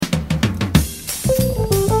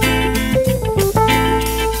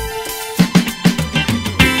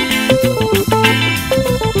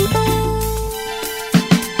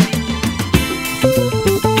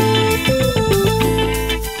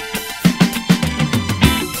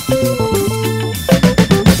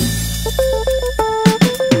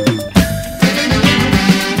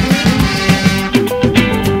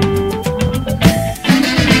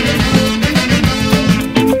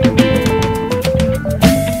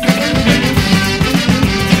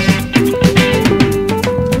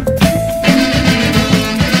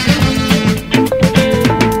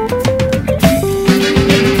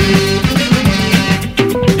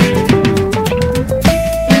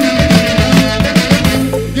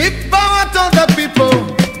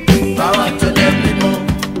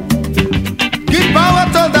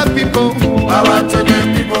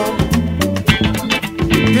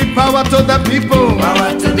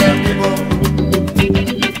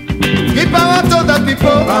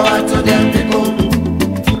people. Power to them people.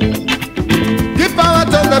 Give power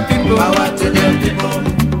to the people. Power to them people.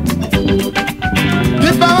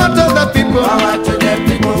 Give power to the people. Power to them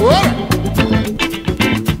people. Whoa.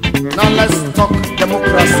 Now let's talk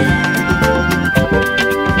democracy.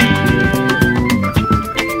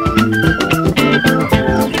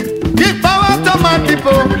 Give power to my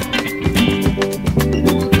people.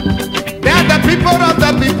 They are the people of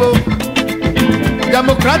the people.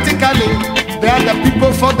 Democratically, they are the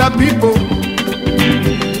people for the people.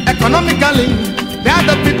 Economically, they are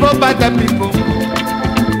the people by the people.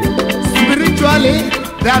 Spiritually,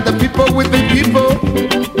 they are the people with the people.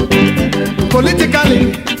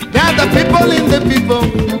 Politically, they are the people in the people.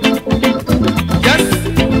 Yes,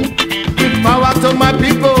 give power to my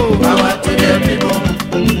people. Power to them people.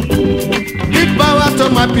 Give power to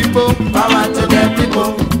my people. Power to them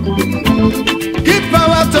people. Give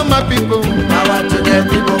power to my people. Power to them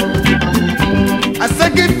people. I say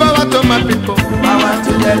give power to my people. Power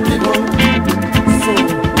to them people. So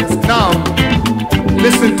now,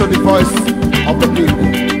 listen to the voice of the people.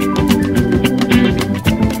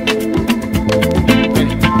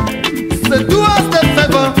 So do us the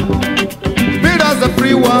favor, build us a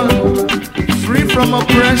free world, free from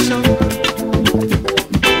oppression.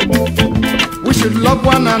 We should love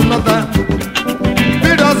one another,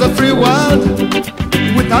 build us a free world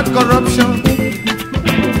without corruption.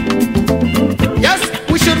 Yes,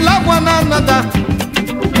 we should love one another,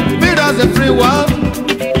 build us a free world,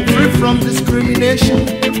 free from discrimination.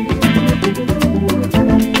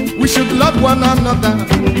 We should love one another,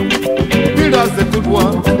 build us a good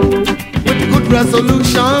world with good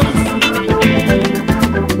resolutions.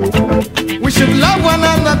 We should love one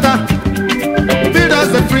another, build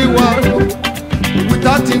us a free world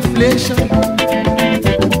without inflation.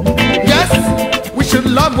 Yes, we should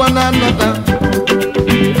love one another,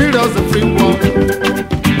 build us a free world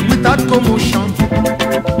without commotion.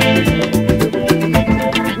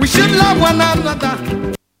 We should love one another.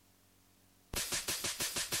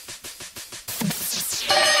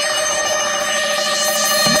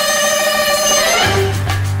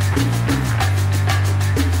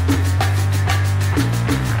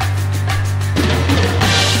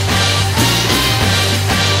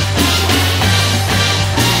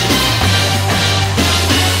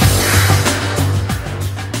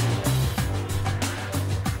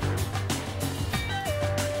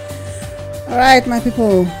 Alright, my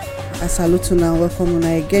people, I salute you now. Welcome you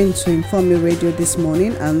again to Inform Me Radio this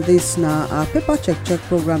morning, and this now our paper check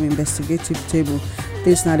program investigative table.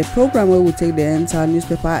 This now the program where we take the entire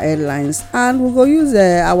newspaper headlines and we go use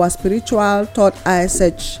our spiritual third eye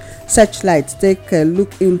searchlight take a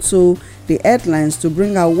look into the headlines to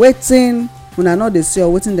bring out waiting una know they see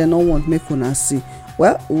or waiting they don't want make una see.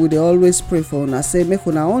 Well, we dey always pray for una say make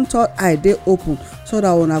una own third eye dey open so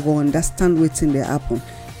that una go understand wetin dey happen.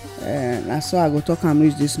 Na so I go talk am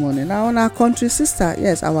reach this morning. Now on our country sister,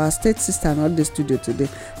 yes, our state sister not the studio today.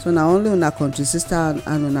 So now only on our country sister and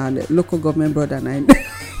on our local government brother nine.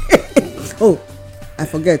 Oh, I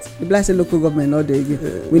forget. The blessed local government not there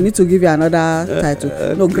again. We need to give you another title.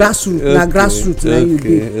 No, grassroots. Now grassroots. Now you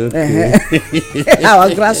be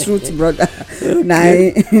our grassroots brother. Now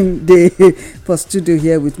they for studio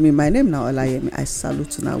here with me. My name now Olayemi. I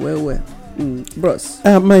salute you now well. Bros.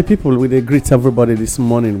 My people, we greet everybody this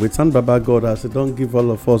morning. We thank Baba God as He don't give all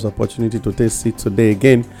of us opportunity to take seat today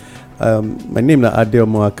again. My name is Adeo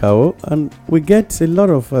Moakao, and we get a lot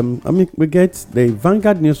of. We get the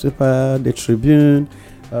Vanguard newspaper, the Tribune,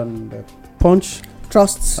 and Punch,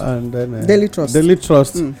 Trusts, and then Daily Trust.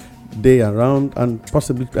 Day around, and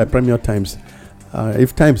possibly Premier Times.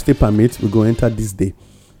 If time still permit, we go enter this day.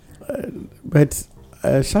 But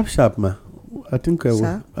sharp, man. I think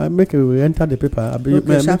I make we enter the paper.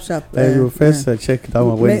 Okay, sharp. You first check that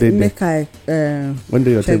one when they make I when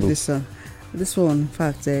they your check table. This one, in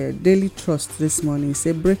fact, Daily Trust this morning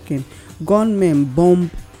say breaking: gunmen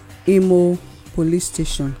bomb Imo police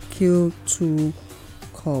station, kill 2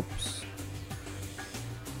 cops.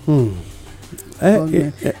 And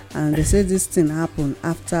they say this thing happened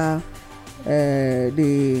after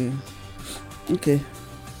the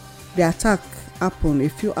attack happened a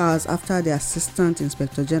few hours after the Assistant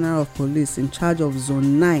Inspector General of Police in charge of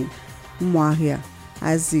Zone 9, Umuahia,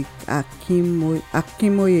 Isaac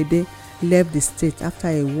Akimoyede, left the state after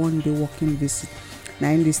a one-day working visit. Now,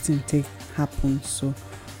 in this thing take happen. So,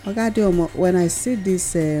 when I see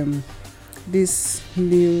this news,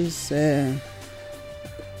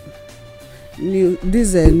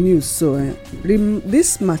 news, so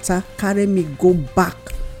this matter carry me go back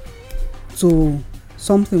to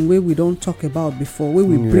something where we don't talk about before, where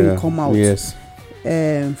we bring come out. Yes.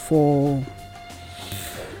 For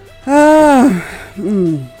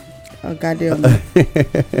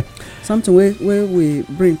Something where we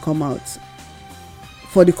bring come out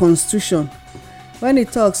for the constitution when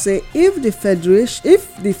it talks say if the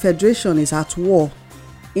federation is at war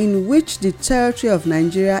in which the territory of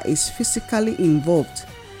Nigeria is physically involved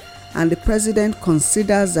and the president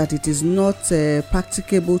considers that it is not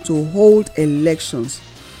practicable to hold elections,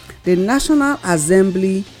 the National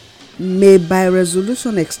Assembly may by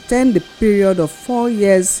resolution extend the period of 4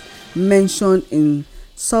 years mentioned in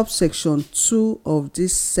subsection 2 of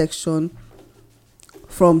this section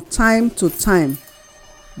from time to time,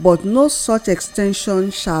 but no such extension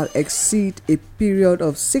shall exceed a period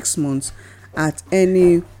of 6 months at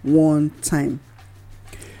any one time.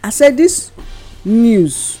 I said this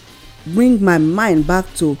news bring my mind back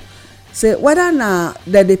to say whether na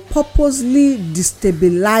that they purposely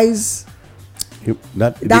destabilize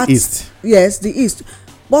the east. Yes, the east.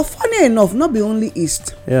 But funny enough, not be only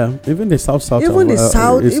east. Yeah, even the south. Even the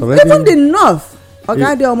south, even the north.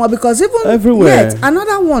 Because even everywhere. Yet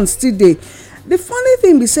another one still there. The funny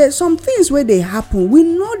thing be say some things where they happen, we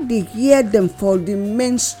not they hear them for the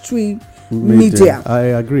mainstream media. I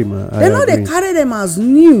agree, man. They know they carry them as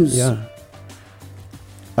news. Yeah,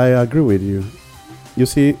 I agree with you. You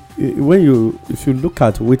see, if you look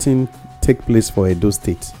at wetin take place for Edo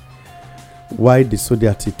State, why the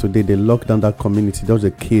soldiers today they lock down that community, does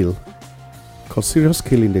a kill, because serious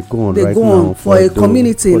killing they go on they right go now on for a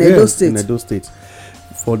community in Edo State. In Edo State,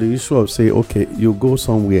 for the issue of say, okay, you go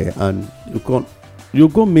somewhere and you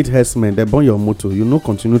go meet herdsmen, they burn your motor, you no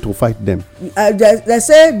continue to fight them. They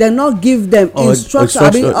say they not give them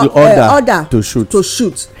instruction, order to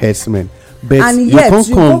shoot herdsmen. But and you yet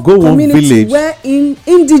can't go one village where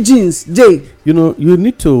indigenes dey. You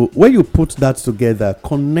need to, when you put that together,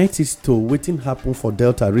 connect it to wetin happen for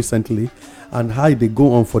Delta recently and how they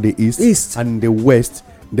go on for the east and the west,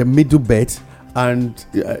 the middle belt, and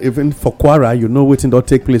even for Kwara, wetin don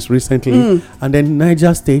take place recently, and then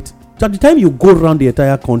Niger State. So at the time you go around the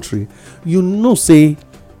entire country, say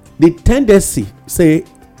the tendency, say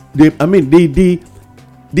the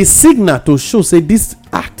signal to show say this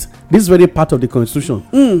act, this very part of the constitution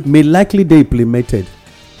may likely be implemented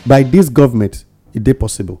by this government. It is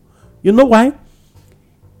possible. You know why?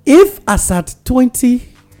 If as at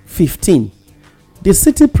 2015, the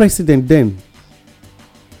city president then,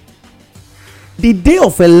 the day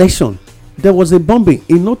of election, there was a bombing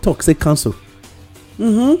in no talk say council.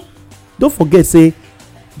 Don't forget, say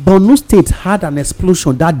Borno State had an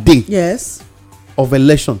explosion that day. Yes. Of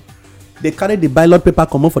election. They carried the ballot paper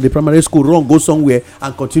come up for the primary school, run, go somewhere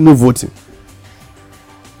and continue voting.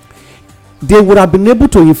 They would have been able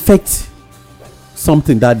to effect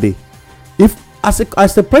something that day. If as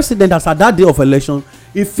the president, as at that day of election,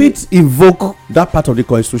 if it invoke that part of the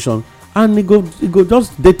constitution and it go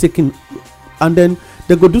just they taking, and then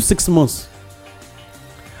they go do 6 months.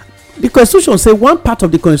 The constitution say one part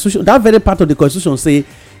of the constitution, that very part of the constitution say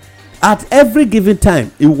at every given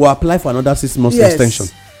time it will apply for another 6 months extension.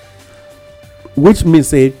 Which means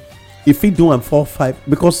say if you do am 4 5,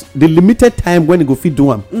 because the limited time when you go fit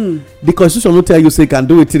do am, the constitution will tell you say you can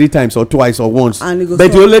do it 3 times or twice or once,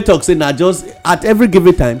 but you only talk say na just at every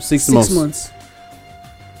given time 6 months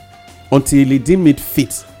until it deem it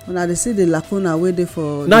fit. Now they say the lacuna wey dey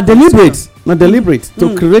for na deliberate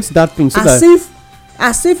to create that thing so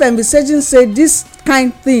as if envisaging say this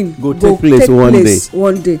kind thing go take place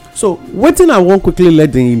one day. So wetin I wan quickly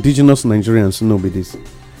let the indigenous Nigerians know be this: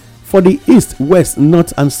 for the east, west,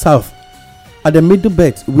 north and south, at the middle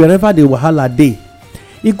belt, wherever the wahala dey,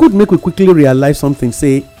 e good make we quickly realize something.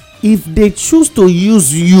 Say if they choose to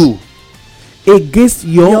use you against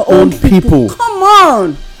your own people, come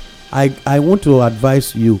on, I want to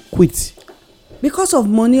advise you, quit. Because of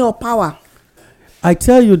money or power. I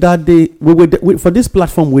tell you that we for this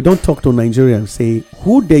platform, we don't talk to Nigerians. Say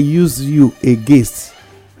who they use you against.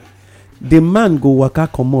 The man go waka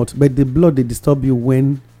comot, but the blood they disturb you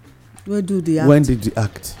when did the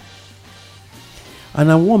act.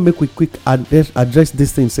 And I want make we quick address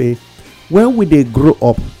this thing. Say when we they grow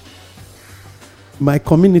up, my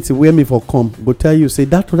community where me for come go tell you say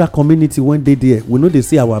that other community when they there, we know they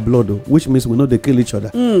see our blood, which means we know they kill each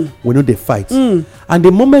other, we know they fight. And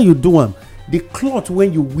the moment you do them, the cloth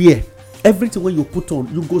when you wear, everything when you put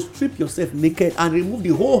on, you go strip yourself naked and remove the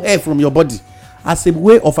whole hair from your body as a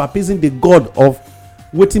way of appeasing the god of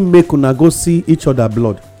waiting make una go see each other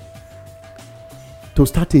blood to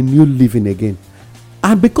start a new living again.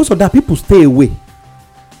 And because of that, people stay away.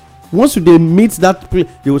 Once they meet that place,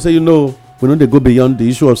 they will say, we know they go beyond the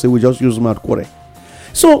issue of say we just use mad quarrel.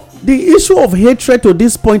 So the issue of hatred to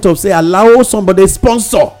this point of say allow somebody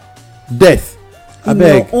sponsor death in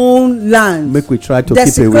your own land. Make we try to keep away.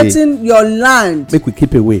 Desecrating your land. Make we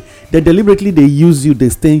keep away. They deliberately they use you, they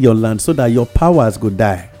stay in your land so that your powers go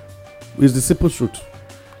die. It's the simple truth.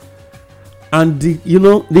 And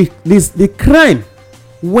the crime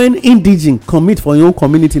when indigent commit for your own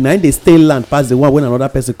community, now they stay land past the one when another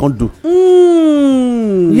person can't do.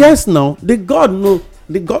 Yes, now the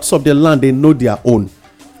gods of the land, they know their own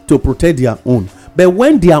to protect their own. But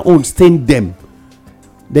when their own stain them,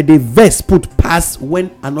 that they vex put past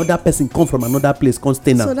when another person come from another place can't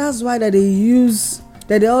stay now. So that's why that they use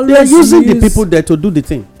that they always they are using the people there to do the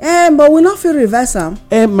thing. But we not feel reverse them.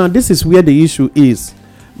 Man, this is where the issue is.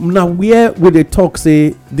 Now where with the talk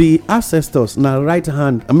say the ancestors now right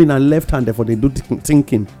hand, and left hand therefore they do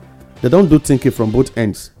thinking. They don't do thinking from both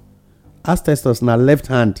ends. Ancestors now left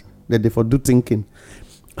hand that they for do thinking.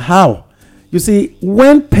 How? You see,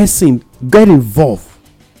 when person get involved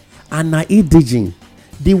and now indigent,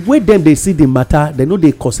 the way them they see the matter, they know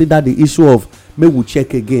they consider the issue of may we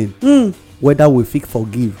check again whether we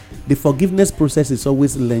forgive. The forgiveness process is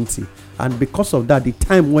always lengthy, and because of that, the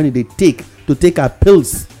time when they take to take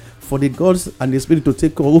appeals for the gods and the spirit to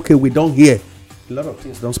take, okay, we don't hear, a lot of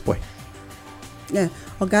things don't spoil. Yeah,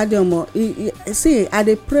 see, I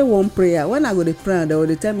dey pray one prayer. When I go to pray, they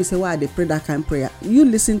will tell me say why I dey pray that kind of prayer. You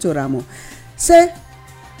listen to Ramo. Say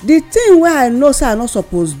the thing where I know say I not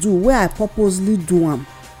supposed do, where I purposely do am,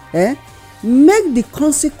 make the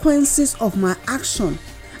consequences of my action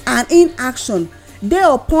and inaction dey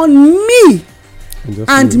upon me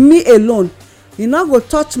and me alone. E no go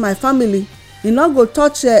touch my family, e no go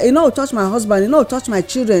touch my husband, e no go touch my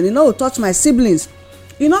children, e no go touch my siblings,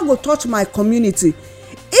 e no go touch my community.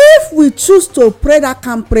 If we choose to pray that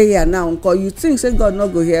kind of prayer now, because you think say God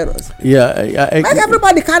not go hear us. Yeah, make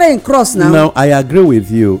everybody carry in cross now. Now I agree with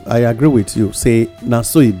you. Say now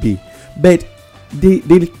so it be, but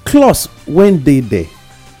the clause when they there,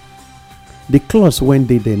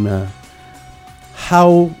 now,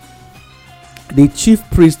 how the chief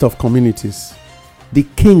priest of communities, the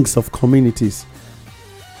kings of communities,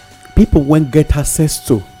 people when get access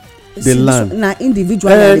to the land. Now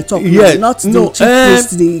individually they talk, not the chief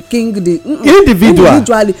priest, the king,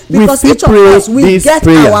 individually, because each of us we get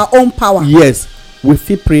prayer. Our own power. Yes, we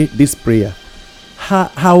feel pray this prayer.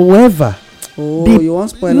 However, you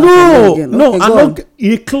want spoil again? No, I know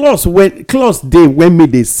a clause day when me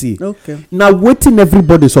they see. Okay. Now waiting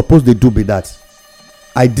everybody supposed they do be that,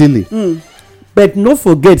 ideally. But no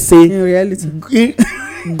forget say in reality,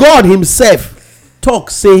 God Himself talk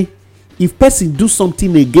say if person do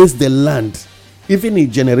something against the land, even a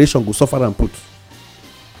generation go suffer and put.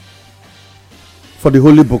 For the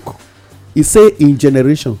holy book, He say in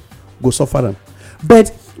generation go suffer am. But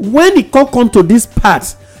when it come to this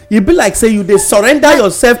part, it be like say you dey surrender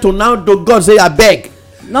yourself to now to God, say I beg,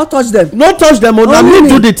 not touch them, or na me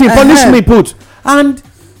do the thing, punish me put, and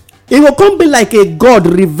it will come be like a God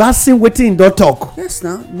reversing wetin He don talk. Yes,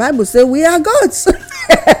 now Bible say we are gods.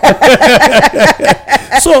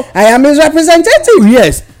 So I am His representative.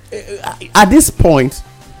 Yes, at this point,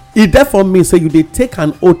 it therefore means say you dey take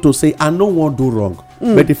an oath to say I no wan do wrong,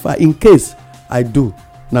 but if in case I do,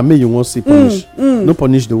 na me you wan see punish. No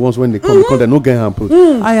punish the ones when they come because they no get hand put.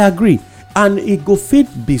 I agree, and it go fit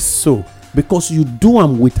be so because you do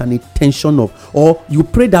am with an intention of, or you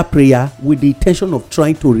pray that prayer with the intention of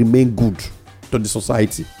trying to remain good to the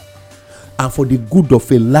society and for the good of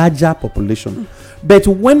a larger population. But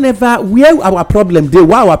whenever where our problem dey,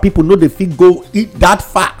 why our people no dey fit go that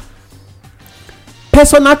far,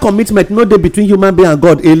 personal commitment no dey between human being and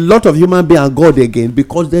God. A lot of human being and God again,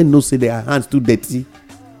 because they know say their hands too dirty.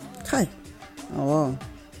 Hi. Oh wow.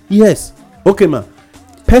 Yes. Okay, man.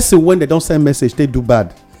 Person when they don't send message, they do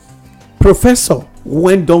bad. Professor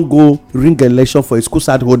when don't go ring election for a school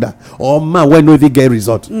card holder, or man when no even get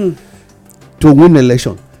result to win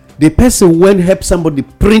election. The person when help somebody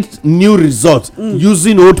print new result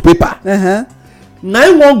using old paper. Now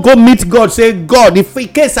I won't go meet God, say God, if in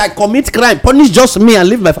case I commit crime, punish just me and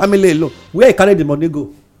leave my family alone. Where you carry the money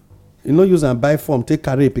go? You know, use and buy form, take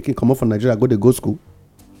carry picking, come up from Nigeria, go to go school.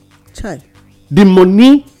 Child. The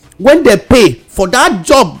money when they pay for that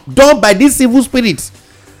job done by these evil spirits,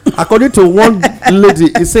 according to one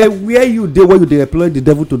lady, he said, where you dey employ the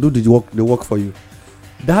devil to do the work for you.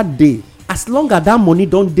 That day, as long as that money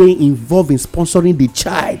don't dey involve in sponsoring the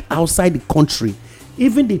child outside the country,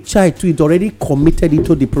 even the child too is already committed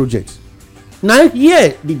into the project. Now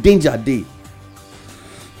here the danger dey.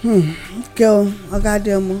 Girl,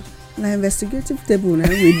 Ogademo, na investigative table na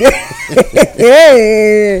we dey.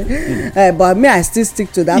 But me, I still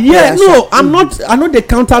stick to that. Yeah, no, I'm not dey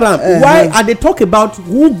counter am. Why are they talk about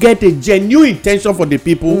who get a genuine intention for the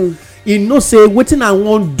people? he know say wetin I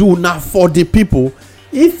wan do na for the people.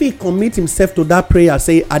 If he commit himself to that prayer,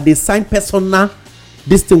 say I dey sign personal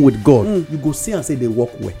this thing with God, you go see and say they work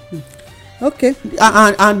well. Okay.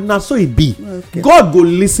 And na so it be. Okay. God go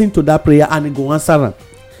listen to that prayer and he go answer am.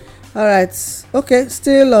 All right. Okay.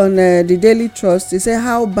 Still on the Daily Trust, they say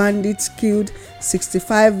how bandits killed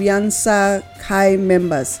 65 Yansa Kai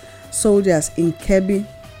members, soldiers in Kebbi.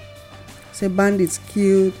 Say bandits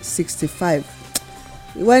killed 65.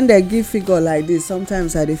 When they give figure like this,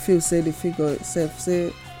 sometimes I dey feel say the figure self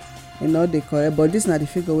say e no dey correct, but this na the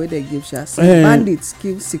figure wey they give sha. Say bandits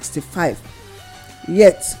kill 65.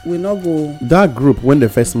 Yet we no go. That group when they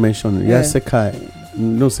first mentioned Yasekai,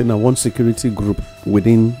 no say na one security group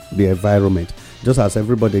within the environment. Just as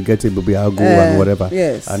everybody get it, Bubi Agu and whatever,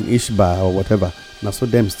 yes, and Ishba or whatever. Now so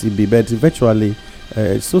them still be, but eventually,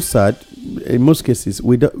 it's so sad. In most cases,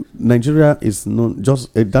 Nigeria is known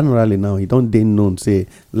just generally now. It don't they known say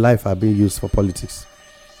life are being used for politics,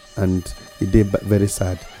 and it dey very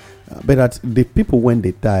sad. But that the people when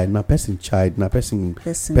they die, na person child, na person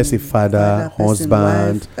father,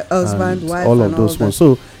 husband, wife, all of those ones.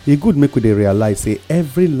 So it good make they realize say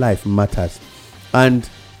every life matters, and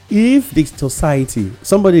if the society,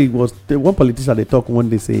 one politician they talk one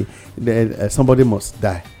day say somebody must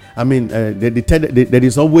die. I mean, there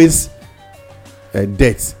is always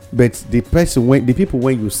death, but the people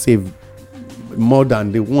when you save more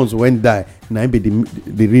than the ones when die, now be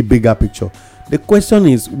the real bigger picture. The question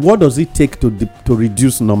is, what does it take to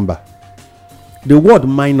reduce number? The word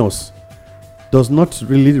minus does not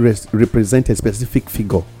really represent a specific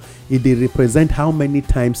figure. It they represent how many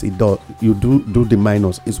times you do the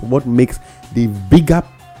minus. Is what makes the bigger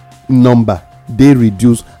number they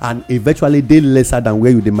reduce, and eventually they lesser than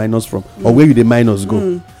where you the minus from or where you the minus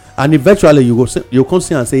go. And eventually you come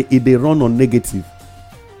see and say if they run on negative.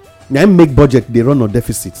 Now make budget they run on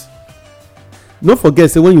deficit. Don't forget,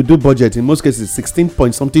 say when you do budget, in most cases 16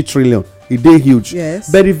 point something trillion, it dey huge.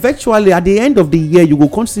 Yes. But eventually at the end of the year, you go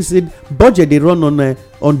consider budget they run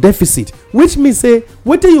on deficit, which means say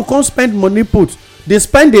wetin you can't spend money put, the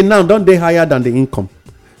spending now don't they higher than the income.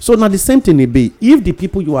 So now the same thing it be. If the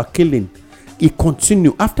people you are killing, it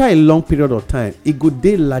continue after a long period of time, it could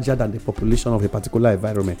dey larger than the population of a particular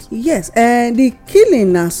environment. Yes, and the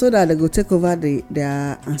killing now so that they go take over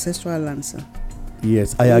their ancestral lands.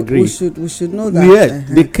 Yes, I agree. We should know that. Yes,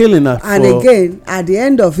 the killing and again, at the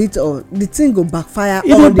end of it all, the thing go backfire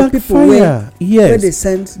on the people where they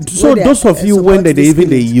send. So those of you when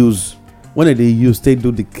they use they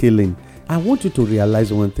do the killing, I want you to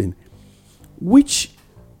realize one thing: which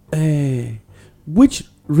Range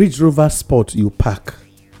Rover spot you park,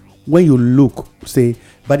 when you look, say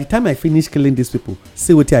by the time I finish killing these people,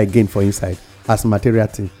 see what I gain for inside as material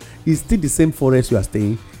thing. It's still the same forest you are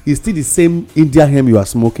staying. It's still the same India hemp you are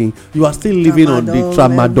smoking. You are still living on the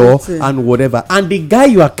tramadol and whatever. And the guy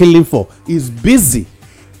you are killing for is busy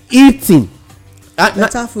eating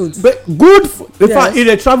better food. But good food. In fact,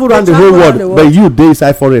 they travel around the whole world. But you dey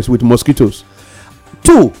inside forest with mosquitoes.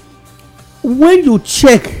 2, when you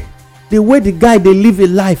check the way the guy they live a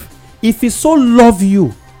life, if he so love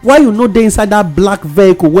you, why you know they inside that black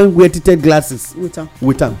vehicle when wear tinted glasses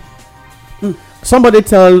with him? Somebody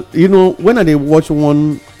tell, when I watch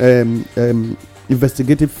one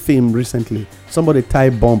investigative film recently, somebody tie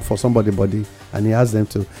bomb for somebody body and he asked them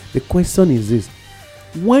to. The question is this: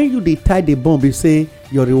 when they tie the bomb, you say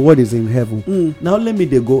your reward is in heaven. Now let me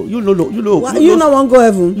go. You no want go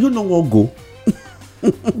heaven. You no want go.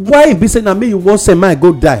 Why be saying that me you want say man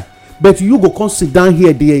go die, but you go come sit down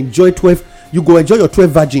here, they enjoy 12. You go enjoy your 12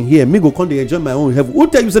 virgin here. Me go come they enjoy my own heaven. Who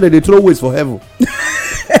tell you say that they throw waste for heaven?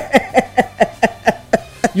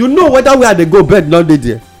 You know whether where they go bed not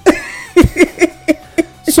there.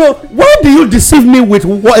 So why do you deceive me with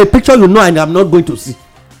a picture you know and I'm not going to see?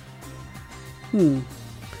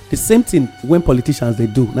 The same thing when politicians they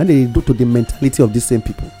do. Now they do to the mentality of these same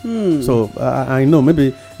people. So I know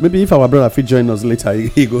maybe if our brother fit join us later,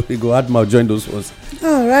 he go add more join those ones.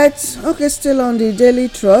 All right. Okay, still on the Daily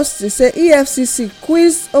Trust, they say EFCC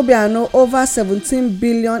quizzed Obiano over 17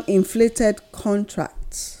 billion inflated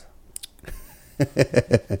contracts.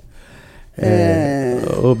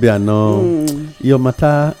 Obiano, your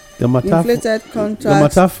matter inflated contracts. Your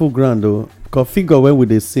matter full ground though. Because figure where would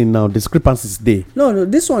they see now discrepancies there. No,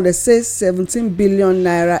 this one they say 17 billion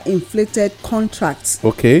naira inflated contracts.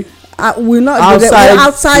 Okay. We're not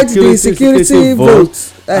outside the security vote.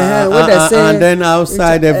 What they say, and then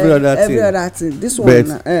outside every other thing. This one,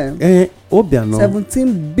 Obiano,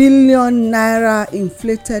 17 billion naira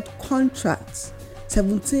inflated contracts.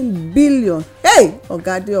 17 billion. Hey,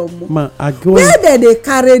 Ogade Omo. Ma, I go. Where did they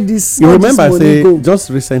carry this? You remember, this say go? just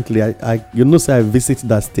recently, I say I visit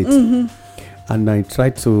that state, and I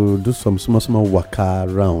tried to do some small waka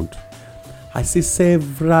around. I see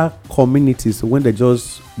several communities when they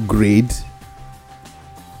just grade.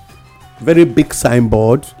 Very big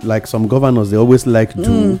signboard, like some governors they always like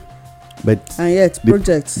do, but and yet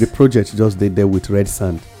projects. The project just they there with red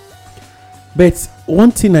sand. But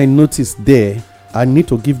one thing I noticed there, I need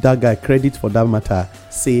to give that guy credit for that matter.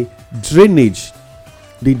 Say drainage,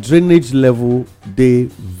 the drainage level they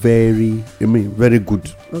very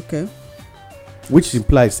good. Okay. Which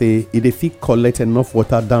implies say if they fit collect enough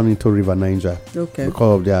water down into River Niger. Okay.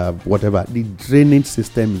 Because of their whatever, the drainage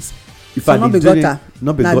system is. If So not be gutter,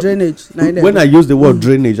 not be drainage. When I use the word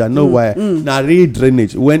drainage, I know why. Now real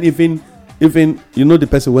drainage. When even you know the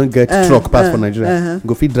person when get truck pass for Nigeria,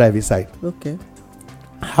 go fit drive inside. Okay.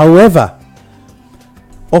 However,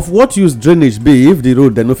 of what use drainage be if the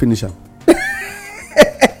road they no finish am?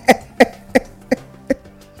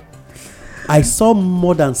 I saw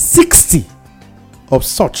more than 60 of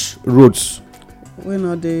such roads. We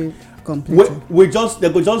not dey completed. They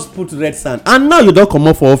go just put red sand, and now you don't come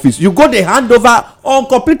up for office. You go dey hand over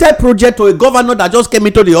uncompleted project to a governor that just came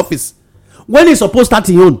into the office when he supposed start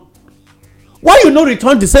his own. Why you no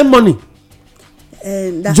return the same money?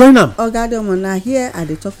 Join am. Ogade Omo, na here I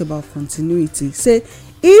dey talk about continuity. Say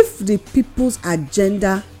if the people's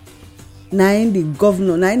agenda na in the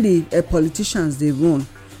governor, na in the politicians dey run,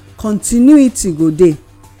 continuity go dey.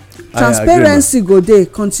 Transparency go dey,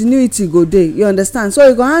 continuity go dey. You understand? So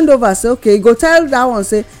you go hand over, say okay, you go tell that one,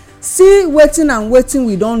 say see wetin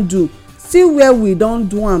we don do, see where we don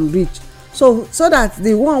do am reach, so that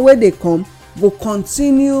the one wey dey come go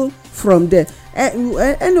continue from there.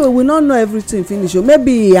 Anyway, we no know everything finish. Or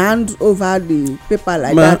maybe he hand over the paper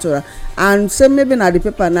like that, and say maybe na the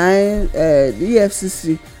paper na the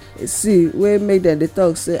EFCC see wey make dem dey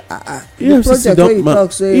talk say the project wey you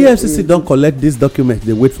talk say EFCC don collect this document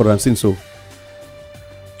dey wait for am since. So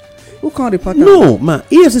who come report am? No ma,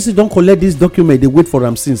 EFCC don collect this document dey wait for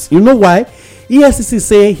am since. You know why? EFCC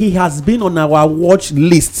say he has been on our watch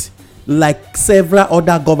list like several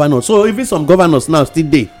other governors, so even some governors now still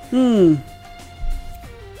dey.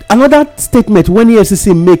 Another statement when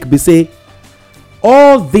EFCC make be say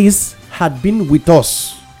all this had been with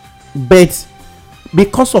us, but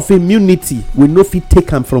because of immunity we no fit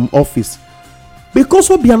take am from office. Because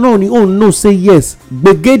Obiano on him own know say yes,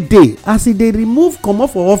 gbege dey as e dey remove comot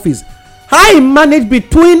for office. How e manage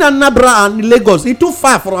between Anambra and Lagos, e too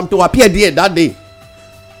far for am to appear there that day,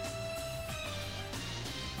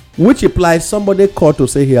 which implies somebody called to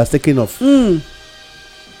say he has taken off.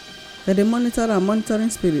 They dey monitor am, monitoring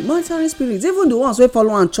spirit even the ones wey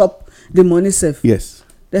follow am chop the money sef. Yes,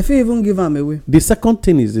 they fit even give am away. The second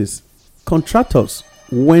thing is this: contractors,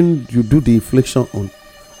 when you do the inflation on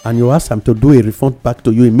and you ask them to do a refund back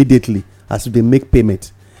to you immediately as they make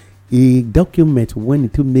payment, a document when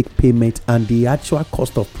it will make payment and the actual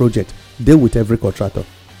cost of project deal with every contractor.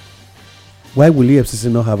 Why will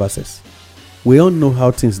EFCC not have access? We all know how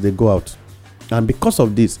things they go out, and because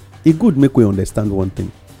of this, it good make we understand one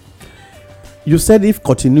thing. You said if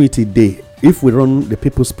continuity dey, if we run the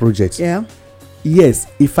people's project. Yeah. Yes,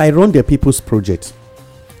 if I run the people's project,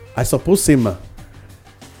 I suppose say ma,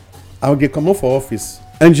 I will get come up for office.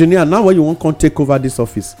 Engineer, now when you want to take over this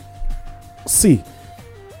office, see,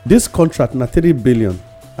 this contract na 3 billion.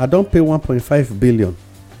 I don't pay 1.5 billion.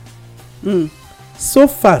 So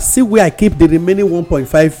far, see where I keep the remaining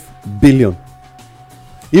 1.5 billion.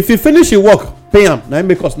 If you finish your work, pay am. Now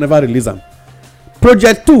make us never release am.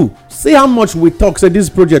 Project 2, see how much we talk. Say this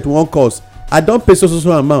project won't cost. I don't pay so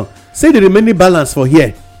amount. See the remaining balance for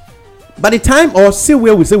here. By the time or see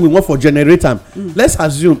where we say we want for generator, let's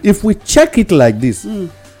assume if we check it like this,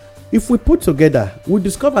 if we put together, we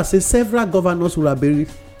discover say several governors will have been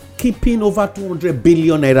keeping over 200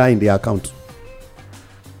 billion naira in their account.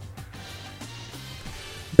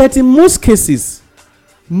 But in most cases,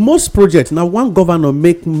 most projects, now one governor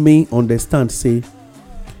make me understand say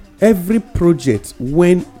every project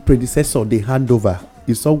when predecessor they hand over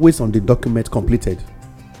is always on the document completed.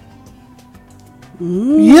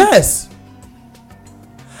 Yes.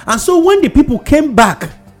 And so when the people came back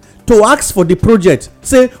to ask for the project,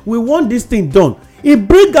 say we want this thing done, he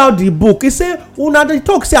bring out the book. He say una dey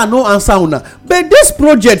talk say I no answer una, but this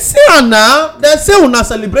project see una they say una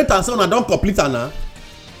celebrate and say una don complete una.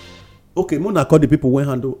 Okay, muna call the people when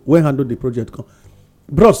handle the project come.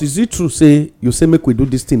 Bros, is it true say you say make we do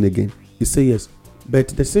this thing again? He say yes. but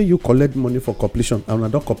they say you collect money for completion and I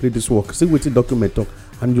don't complete this work. See wetin document talk,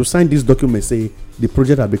 and you sign this document say the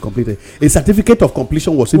project has been completed. A certificate of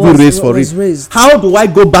completion was even raised for it. Raised. How do I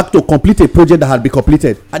go back to complete a project that had been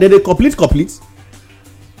completed? And then they complete?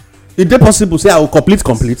 Is it possible say I will complete?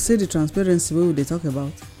 See the transparency wey we dey talk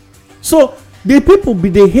about. So the people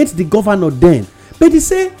they hate the governor then, but they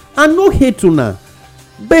say I no hate una,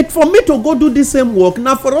 but for me to go do the same work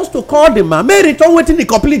now for us to call the man may return wetin he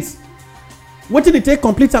complete, wetin he take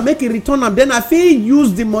complete and make he return am, then I fit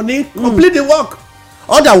use the money complete the work.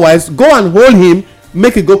 Otherwise go and hold him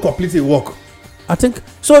make he go complete the work. I think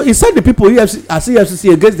so. He said the people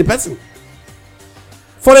EFCC against the person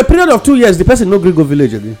for a period of 2 years. The person no gree go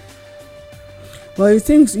village again. But you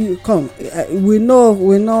think you come? We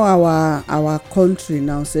know our country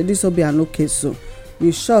now. Say this will be an okay. So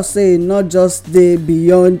we sure say not just dey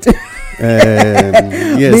beyond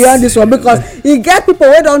yes. beyond this one, because you get people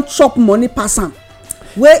wey don chop money pass am.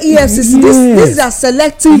 Where EFCC this is a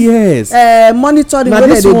selective monitoring wey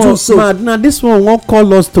they do so. Now this one won't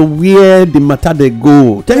call us to where the matter they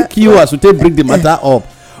go. Thank you as we take bring the matter up.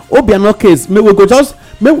 Obiano case, may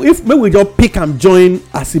we just pick and join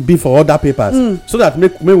as it be for other papers, so that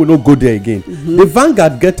may we not go there again. The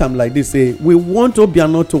Vanguard get them like this, say we want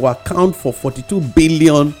Obiano to account for 42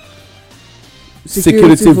 billion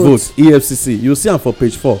security votes EFCC. You see am for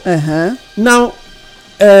page 4. Now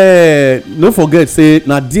no forget say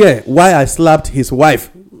na there why I slapped his wife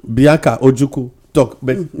Bianca Ojukwu talk,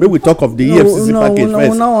 but may we talk of the EFCC package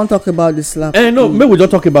first. We no want talk about the slap. No, may we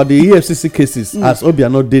just talk about the EFCC cases as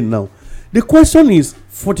Obiano did now. The question is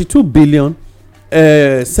 42 billion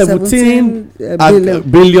 17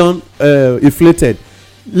 billion inflated.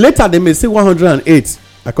 Later they may say 108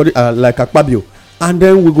 according like Akpabio, and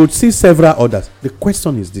then we go see several others. The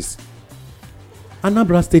question is this: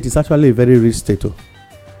 Anambra State is actually a very rich state,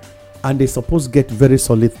 and they suppose get very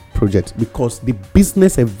solid project because the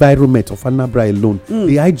business environment of Anambra alone,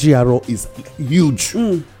 the IGRO is huge.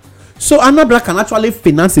 So Anambra can actually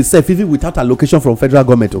finance itself even without allocation from federal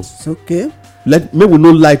government. It's okay. May we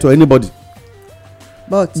not lie to anybody.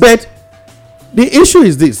 But the issue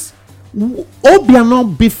is this: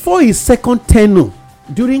 Obiano, before his second tenure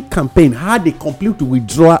during campaign, had a complete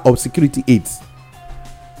withdrawal of security aids.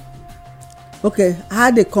 Okay,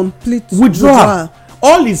 had a complete withdrawal.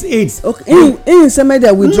 All his aids. Okay. In some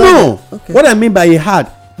media withdraw. No. Okay. What I mean by he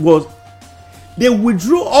had was they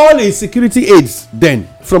withdrew all his security aids then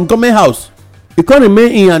from government house. He can't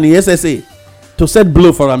remain in an SSA to set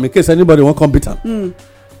blow for him in case anybody won't compete him.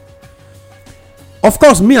 Of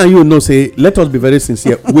course, me and you know say let us be very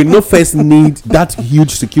sincere. We no first need that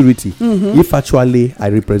huge security if actually I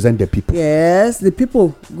represent the people. Yes, the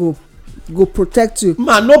people go protect you.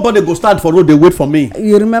 Man, nobody go stand for road. They wait for me.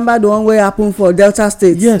 You remember the one wey happen for Delta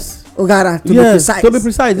State? Yes. Ogara, to be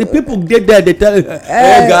precise. The people get there, they tell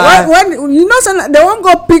when you know they won't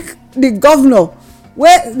go pick the governor.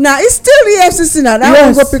 Where now it's still EFCC now. That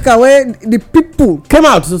won't go pick away the people came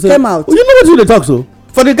out. So came out. You know what they talk so?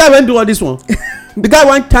 For the guy went do all this one. The guy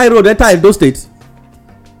went tie road, they tie those states.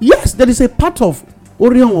 Yes, there is a part of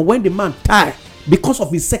Orion when the man tie because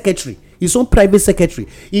of his secretary. His own private secretary,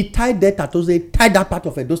 he tied that tied that part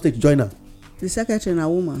of Edo State joiner. The secretary na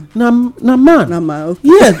woman. Na man. Okay.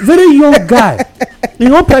 Yes, very young guy.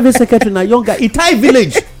 His own private secretary na young guy. He tie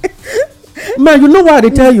village. Man, you know why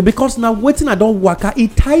they tell you? Because now waiting I don't work. He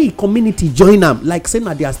tie community join them like saying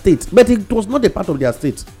at their state, but it was not a part of their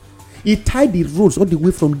state. He tied the roads all the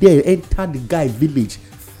way from there, enter the guy village,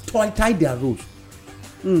 tie their roads.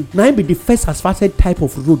 Now it be the first asphalted type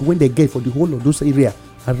of road when they get for the whole of those area.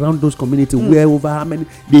 Around those communities where over how many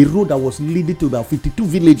the road that was leading to about 52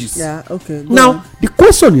 villages. Yeah, okay. Now the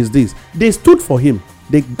question is this: they stood for him.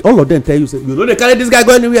 They all of them tell you, say, you know, they carry this guy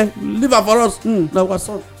go anywhere. Leave her for us. Now what's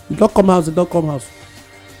up? You don't come house.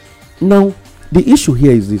 Now the issue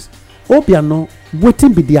here is this: Obiano,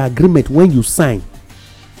 waiting be the agreement when you sign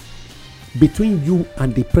between you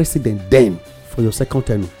and the president then for your second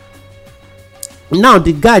term. Now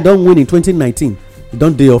the guy don't win in 2019. He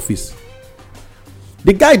don't do office.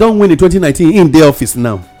 The guy don't win in 2019 in the office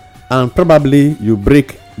now, and probably you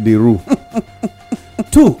break the rule.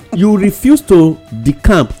 2, you refuse to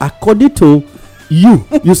decamp according to you.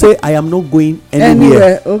 You say I am not going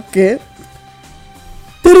anywhere. Okay.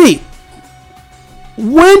 3,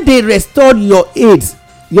 when they restored your aids,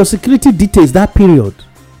 your security details that period,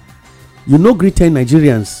 you no greet 10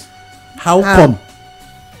 Nigerians. How come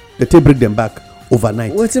they take bring them back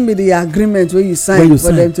overnight? What will be the agreement where you sign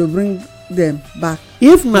for them to bring them back?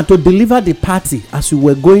 If not to deliver the party as you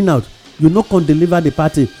were going out, you no can deliver the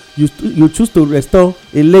party. You choose to restore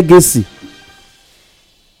a legacy.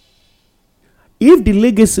 if the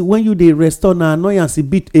legacy when you dey restore na annoyance a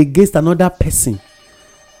bit against another person,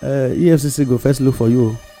 EFCC go first look for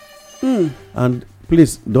you. And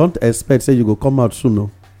please don't expect say you go come out soon,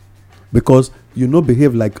 no, because you no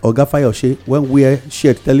behave like Oga Fayose when we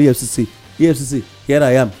shared tell EFCC, here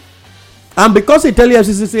I am, and because he tell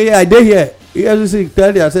EFCC say I dey here, EFCC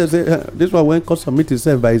tell yourself say this one when come submit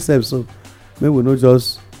himself by himself, so maybe we no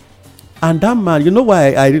just. And that man, you know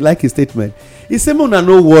why I like his statement? He say una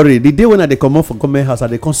no worry, the day when I dey comot for government house I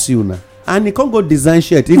dey come see una, and he come go design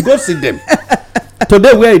shirt, he go see them.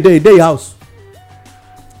 Today where he dey house.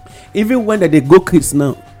 Even when they go kids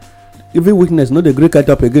now, even witness no dey gree catch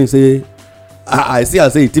up again say I see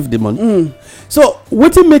he thief the money. So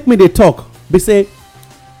wetin make me dey talk be say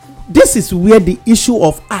this is where the issue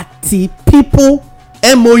of ati people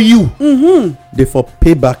MOU dey for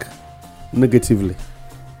pay back negatively,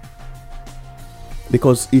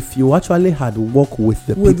 because if you actually had work with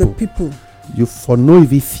the people, you for no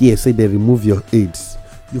even fear say they remove your aids,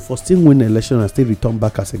 you for still win election and still return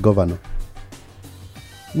back as a governor.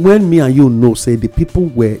 When me and you know say the people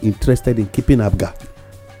were interested in keeping Abga,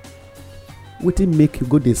 wetin make you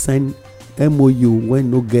go dey sign MOU when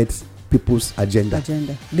no get people's agenda?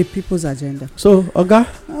 The people's agenda. So Oga,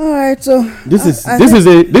 all right, so this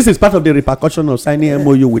is part of the repercussion of signing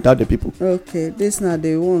MOU without the people. Okay, this na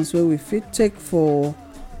the ones wey we fit take for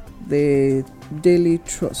the daily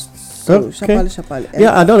trust. So Okay. sharply.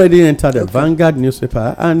 Yeah, I'd already entered the Vanguard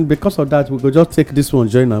newspaper, and because of that, we could just take this one,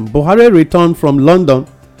 join them. Buhari returned from London.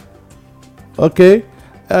 Okay.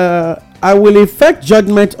 I will effect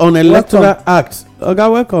judgment on electoral act. Okay,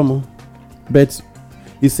 welcome. But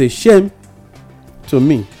it's a shame to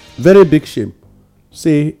me, very big shame.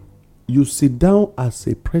 Say, you sit down as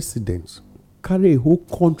a president, carry a whole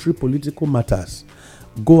country political matters,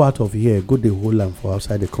 go out of here, go the whole land for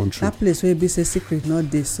outside the country. That place where be say secret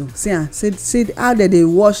not this. So see how they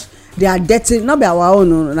wash their dirty, not be our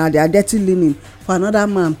own, now their dirty linen for another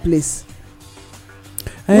man place.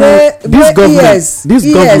 This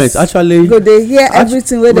government actually go they hear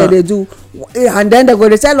everything where they do, and then they go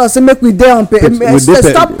they tell us make we dey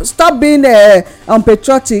stop being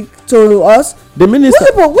unpatriotic to us. The minister,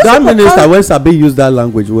 that minister when Sabi use that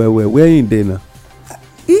language where in there now?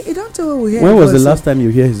 He don't tell what we hear. When was the last time you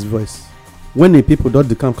hear his voice? When the people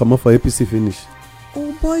don't come up for APC finish?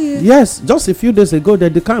 Oh boy. Yes, just a few days ago they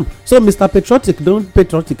come. So Mr. Patriotic, don't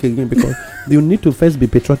patriotic again, because you need to first be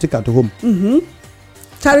patriotic at home.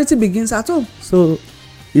 Charity begins at home. So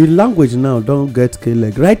your language now don't get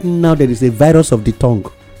leg. Right now there is a virus of the tongue.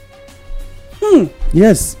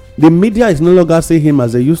 Yes, the media is no longer seeing him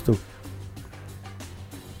as they used to.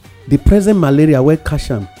 The present malaria where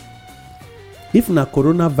catch am. If na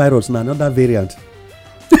coronavirus na another variant.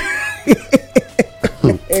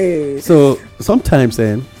 So sometimes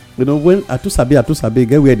when atusabi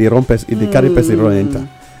get where the wrong person, the carry person wrong enter.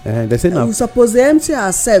 They say now we suppose they empty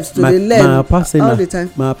ourselves to the learn all the time.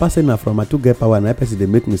 My person na from to get power, and person they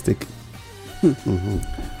make mistake.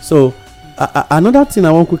 So another thing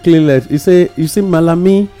I want quickly let you see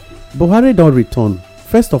Malami Buhari don't return.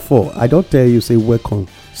 First of all, I don't tell you say welcome.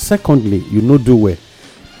 Secondly, you no do well.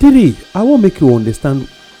 3, I won't make you understand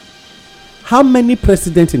how many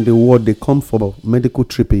presidents in the world they come for medical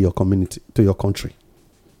trip in your community, to your country.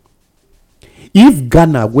 If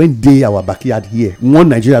Ghana went day our backyard here, one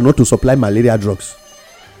Nigeria not to supply malaria drugs.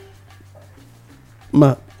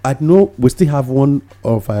 I know we still have one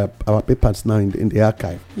of our papers now in the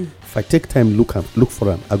archive. If I take time look for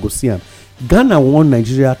them, I go see them. Ghana want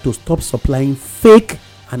Nigeria to stop supplying fake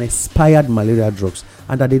and expired malaria drugs,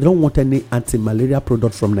 and that they don't want any anti-malaria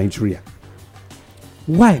product from Nigeria.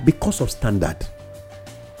 Why? Because of standard.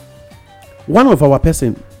 One of our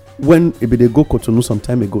person, when they go Cotonou some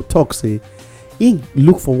time ago, talk say, he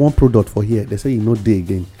look for one product for here. They say he no day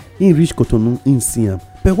again. He reach Cotonou, in see him.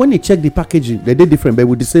 But when he check the packaging, they different, but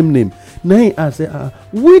with the same name. Now he ask,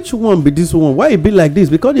 which one be this one? Why it be like this?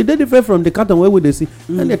 Because they different from the carton where would they see?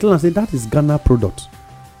 And they tell and say that is Ghana product.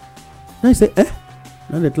 Now he say,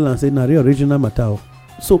 Now they tell and say na the original matter.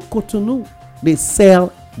 So Cotonou, they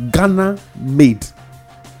sell Ghana made,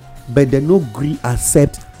 but they no agree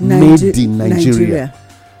accept made in Nigeria.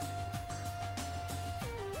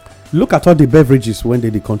 Look at all the beverages when they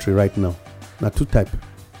the country right now. Now 2 type.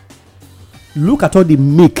 Look at all the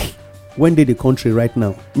milk when they the country right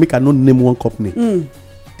now. Make I not name one company.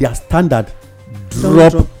 Their standard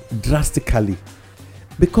drop drastically,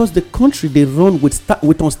 because the country they run with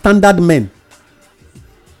unstandard men.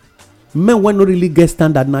 Men when not really get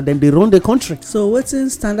standard now, then they run the country. So what's in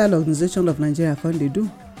Standard Organization of Nigeria can they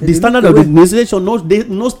do? The Standard Organization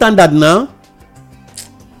no standard now.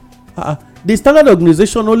 The Standard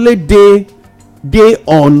Organization only they dey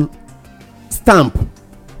on stamp.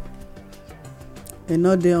 e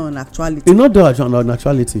no dey on actuality. E no dey on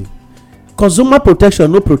actuality. Consumer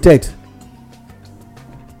protection no protect.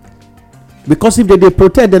 Because if they dey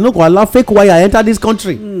protect, they no go allow fake wire enter this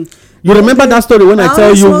country. You remember that story when I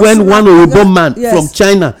tell you when one Oyibo man from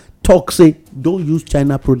China talk say don't use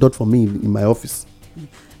China product for me in my office.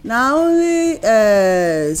 na only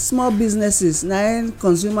small businesses na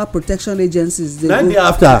consumer protection agencies dey go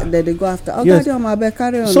after. Yes.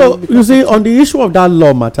 Carry on. So you see, on the issue of that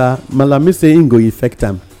law matter, Malami say im go effect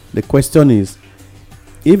am. The question is,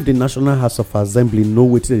 if the National House of Assembly know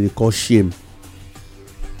wetin they call shame,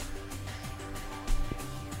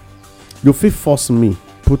 you fit force me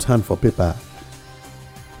put hand for paper.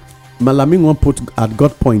 Malami wan put at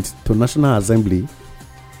God point to National Assembly.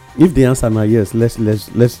 If the answer na yes, let's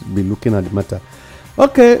be looking at the matter.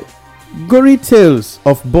 Okay, gory tales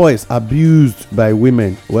of boys abused by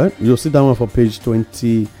women. Well, you'll see that one for page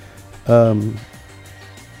 20.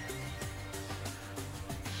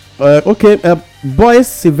 Boys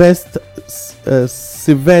Sylvester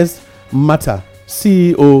Matter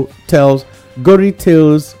CEO tells gory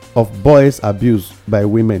tales of boys abused by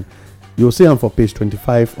women. You'll see them for page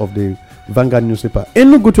 25 of the Vanguard newspaper.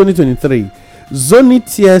 Enugu 2023. Zoni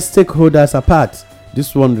tears stakeholders apart.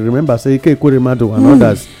 This one, remember, say Ike Ekweremadu and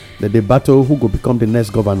others, that they battle who will become the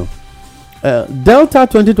next governor. Delta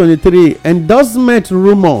 2023 endorsement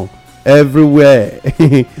rumor everywhere.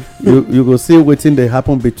 you go see waiting they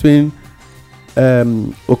happen between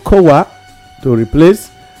Okowa to replace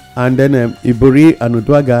and then Ibori and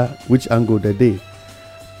Uduaga, which angle the day.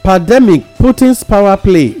 Pandemic, Putin's power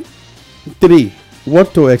play 3.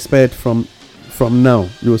 What to expect from now?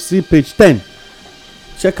 You'll see page 10.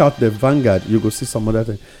 Check out the Vanguard. You go see some other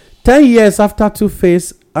thing. 10 years after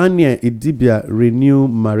Two-Face, Anya Idibia renew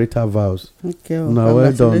marital vows. Okay. Now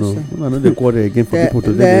well done. No, no, they quarrel again for people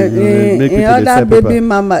to make people other baby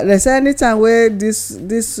mama. There's anytime where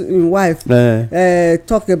this wife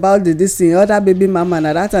talk about this thing, other baby mama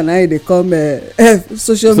na that and I they come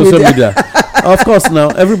social media. Of course, now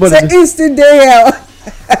everybody. Say instant day here.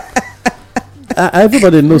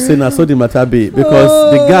 Everybody knows say na so the matter be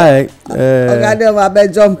because the guy the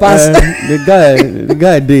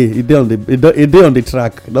guy he dey on the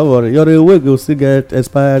track. Don't worry, your way go still get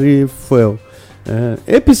expiry fuel.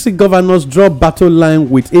 APC governors draw battle line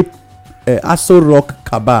with Aso Rock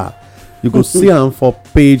Kaba. You go see am for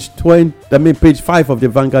page 20. I mean page 5 of the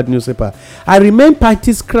Vanguard newspaper. I remain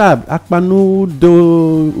party scribe Akpanu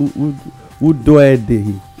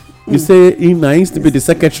Udoedehi. You say he needs to be the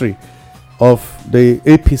secretary of the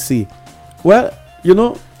APC. Well, you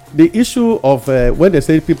know, the issue of when they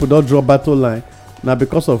say people don't draw battle line, now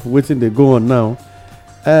because of waiting they go on now.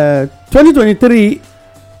 2023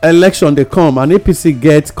 election they come and APC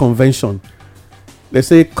gets convention. They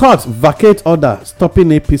say court vacate order stopping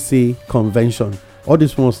APC convention. All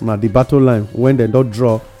these ones now the battle line when they don't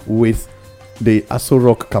draw with the Aso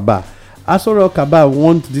Rock Kaba. Aso Rock Kaba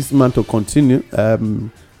want this man to continue.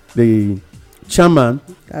 The chairman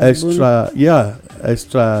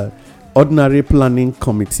extraordinary planning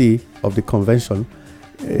committee of the convention,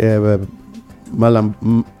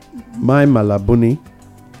 Malabuni,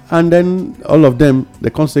 and then all of them they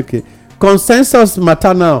say consensus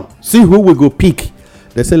matter now. See who we go pick.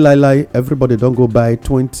 They say lie everybody don't go buy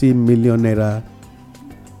 20 million naira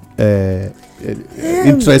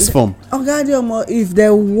interest form. If they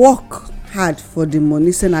work hard for the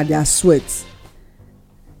money, say na their sweat.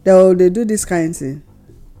 They do this kind of thing.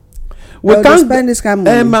 We can't spend this kind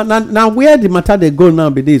of money. Now where the matter they go now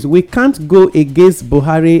be this. We can't go against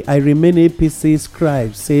Buhari. I remain APC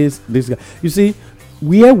scribe, says this guy. You see,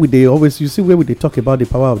 where would they talk about the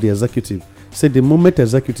power of the executive? Say the moment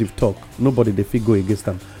executive talk, nobody they fit go against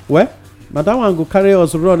them. Well, but that one go carry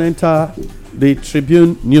us run enter the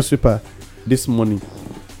Tribune newspaper this morning.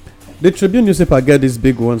 The Tribune newspaper get this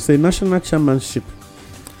big one. Say national chairmanship.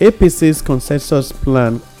 APC's consensus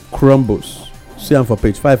plan crumbles. See am for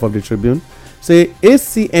page 5 of the Tribune. Say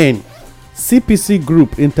ACN CPC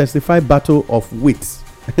group intensify battle of wits.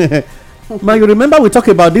 Man, you remember we talk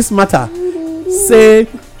about this matter. Say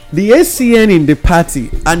the ACN in the party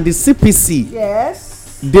and the CPC.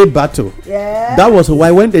 Yes. They battle. Yeah. That was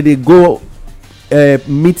why when they go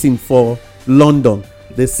meeting for London,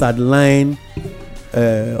 they sideline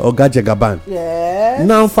Oga Jagaban. Yes.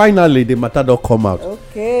 Now finally the matter don't come out.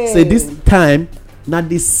 Okay. Say this time now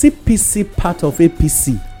the CPC part of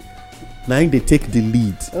APC now they take the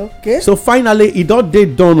lead. Okay. So finally it don't dey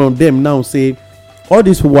done on them now. Say all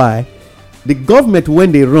this why the government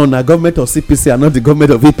when they run are government of CPC and not the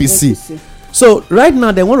government of APC. So right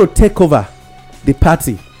now they want to take over the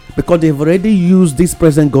party because they've already used this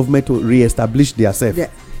present government to re-establish themselves. Yeah.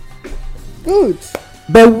 Good.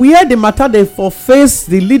 But where the matter they for face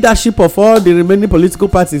the leadership of all the remaining political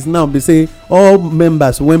parties now, they say all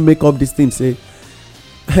members when make up this thing say,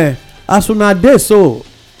 as soon as they so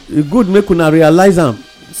e good make una realize am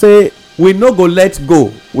say we no go let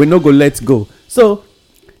go. So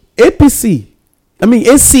ACN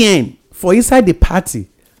for inside the party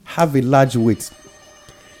have a large weight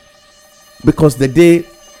because they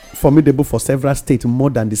formidable for several states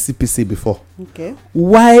more than the CPC before. Okay.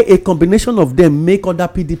 Why a combination of them make other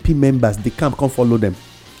PDP members the camp come follow them?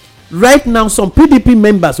 Right now, some PDP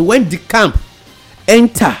members when the camp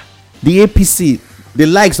enter the APC, the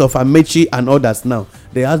likes of Amechi and others now,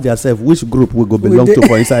 they ask themselves which group we go belong to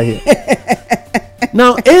for inside here.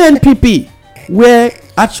 Now ANPP, where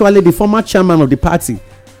actually the former chairman of the party,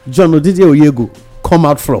 John Odide Oyegu, come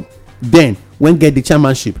out from, then when get the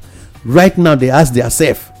chairmanship, right now they ask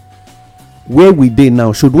themselves, where we dey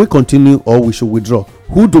now, should we continue or we should withdraw?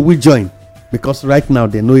 Who do we join? Because right now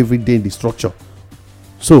they know every day the structure.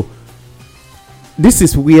 So this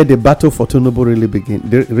is where the battle for Tinubu really begin.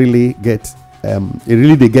 They really get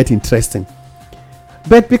they get interesting.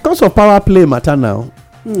 But because of power play matter now,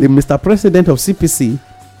 the Mr. President of CPC,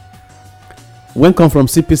 when come from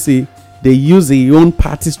CPC, they use their own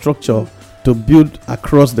party structure to build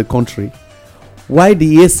across the country. Why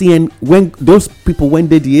the ACN, when those people when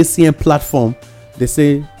they the ACN platform, they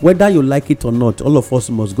say whether you like it or not, all of us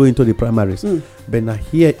must go into the primaries. But now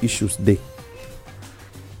here issues they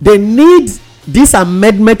need this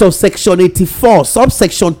amendment of section 84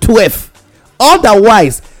 subsection 12.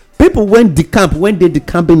 Otherwise people when they the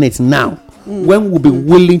cabinet now, when will be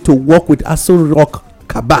willing to work with Aso Rock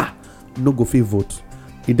Kaba, no go fit vote.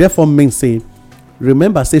 It therefore means say,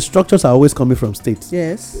 remember say structures are always coming from states.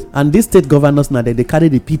 Yes. And these state governors now they carry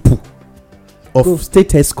the people of state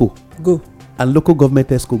ESCO and local government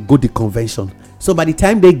ESCO go the convention. So by the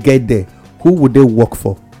time they get there, who would they work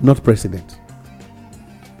for? Not president.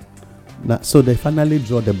 Now, so they finally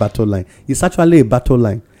draw the battle line. It's actually a battle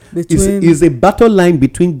line. It's a battle line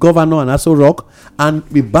between governor and Aso Rock, and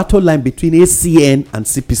a battle line between ACN and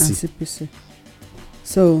CPC.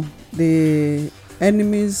 So the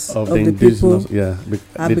enemies of the people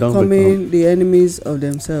are becoming the enemies of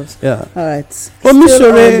themselves. Yeah. All right.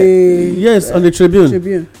 Omisore, yes, on the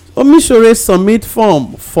Tribune. Omisore submit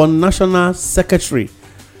form for national secretary.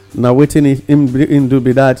 Now waiting in do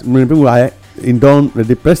be that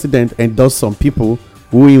the president endorse some people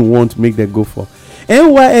who he won't make them go for.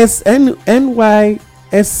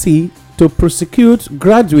 NYSC to prosecute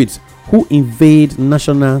graduates who invade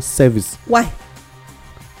national service. Why?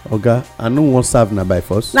 Oga, I no wan serve na by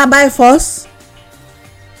force. Na by force?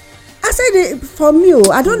 I said for me,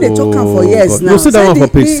 I don't dey talk am for years now. You see that one for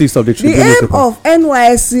page 6 of the Tribune. The aim of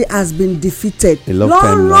NYSC has been defeated a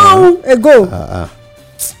long ago.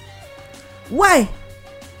 Why?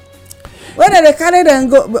 Whether they carry them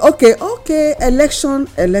go okay election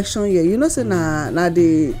year, you know say na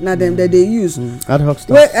them that they use ad hoc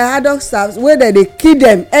staff where they kill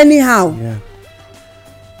them anyhow.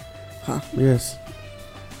 Yes.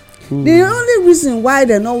 The only reason why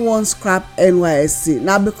they no wan scrap NYSC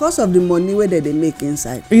na because of the money wey they make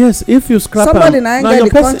inside. Yes, if you scrap somebody na get the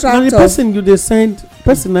contract of the person you dey send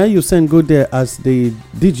you send go there as the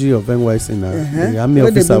DG of NYSC now, the army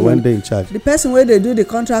officer when they in charge. The person wey dey do the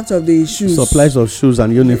contract of the shoes, supplies of shoes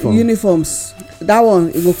and uniforms, that one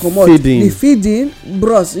e go comot. The feeding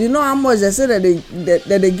bros, you know how much they say that they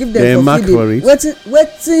give them for feeding.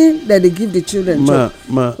 Wetin that they give the children. I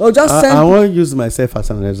wan use myself as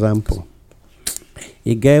an example.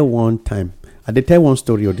 E get one time I dey tell one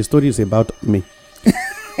story, or the story is about me.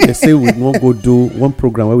 They say we wan go do one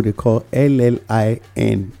program wey we dey call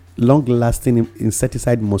LLIN, long lasting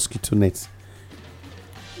insecticide mosquito net.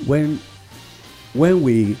 When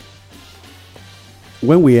we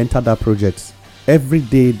enter that project, every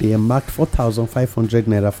day they marked 4,500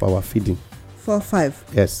 naira for our feeding. 4-5.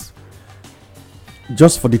 Yes,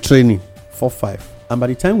 just for the training. 4-5, and by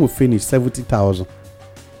the time we finish 70,000.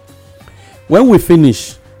 When we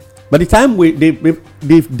finish, by the time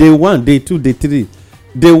day 1, day 2, day 3,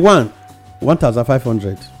 day 1,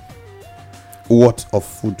 1,500 worth of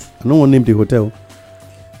food. I don't want to name the hotel.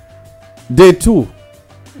 Day 2,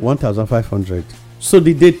 1,500. So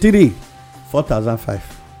the day 3, 4,500.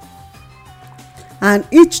 And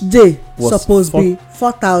each day supposed to be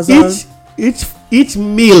 4,000. Each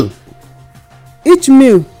meal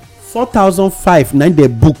 4,500. Now they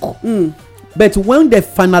book. But when they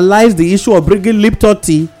finalize the issue of bringing Lipton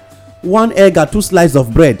tea, 1 egg and 2 slices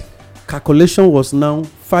of bread, calculation was now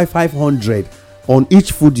 500 on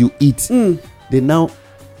each food you eat. They now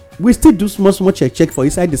we still do small check for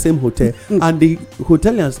inside the same hotel. And the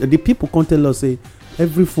hotelians, the people come tell us say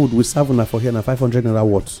every food we serve una for here na 500 naira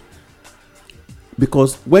worth.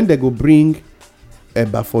 Because when they go bring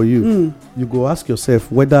eba for you, you go ask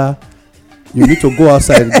yourself whether you need to go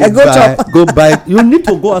outside go buy you need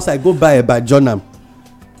to go outside go buy eba journal.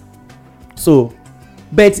 So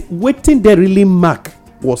but waiting they really mark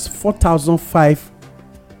was 4,500.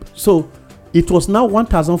 So it was now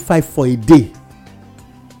 1,500 for a day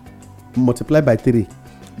multiplied by 3.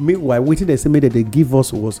 Meanwhile waiting they say maybe they give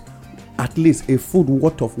us was at least a food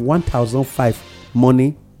worth of 1,500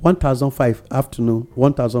 morning, 1,500 afternoon,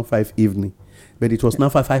 1,500 evening. But it was now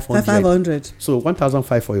 500. So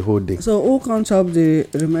 1,500 for a whole day. So who can chop the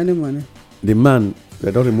remaining money? The man,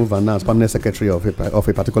 they don't remove an as permanent secretary of a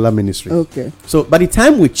particular ministry. Okay. So by the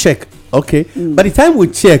time we check,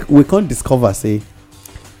 we can't discover, say,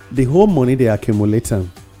 the whole money they accumulate,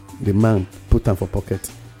 the man put them for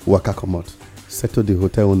pocket, waka come out, settle the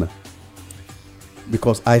hotel owner.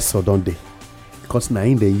 Because I saw don't they? Because now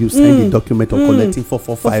they use sign the document of collecting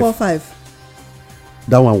 445.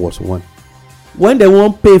 That one was one. When they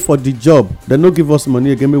won't pay for the job, they no give us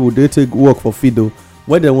money again. Maybe they take work for Fido.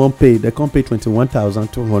 When they won't pay, they can't pay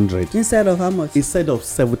 21,200 instead of how much? Instead of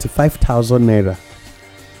 75,000 naira,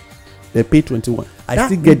 they pay 21. I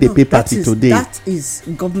still get the paper till today. That is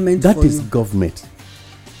government. That is government.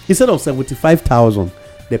 Instead of 75,000,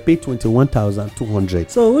 they pay 21,200.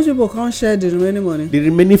 So which people can't share the remaining money? The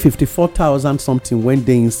remaining 54,000 something went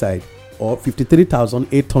there inside, or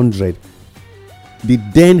 53,800. The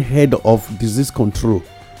then head of disease control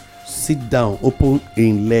sit down, open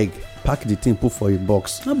in leg, pack the thing, put for a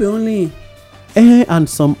box. Not be only. And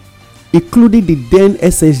some, including the then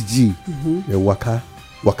SSG, the waka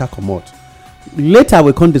come out. Later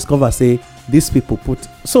we can discover say these people put.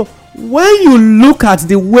 So when you look at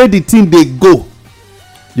the way the thing they go,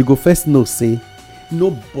 you go first know say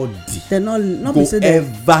nobody they not go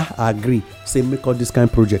ever agree say make all this kind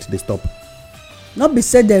of project they stop. Not be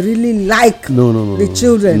said they really like the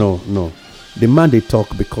children. No. The man they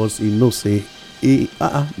talk because he knows say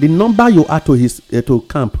the number you add to his to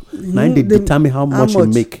camp now they determine how much you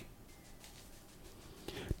make.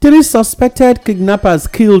 3 suspected kidnappers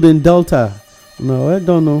killed in Delta. No, I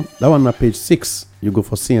don't know. That one on page 6. You go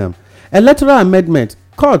for CM. Electoral amendment.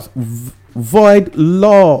 Court void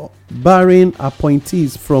law barring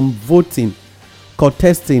appointees from voting,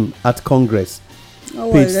 contesting at Congress.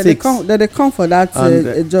 Oh, page 6. They come for that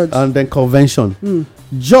judge. And then convention.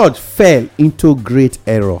 Judge fell into great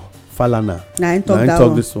error. Falana. Now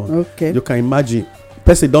talk this one. Okay. You can imagine.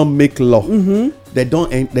 Person don't make law. They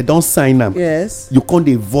don't sign them. Yes. You can't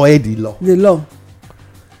avoid the law. The law.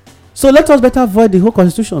 So let us better avoid the whole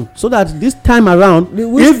constitution so that this time around,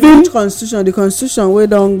 which constitution? The constitution we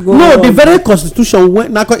don't go. No, the very constitution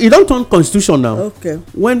when now it don't turn constitution now. Okay.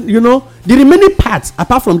 When the remaining parts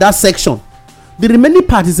apart from that section, the remaining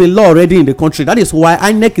part is a law already in the country. That is why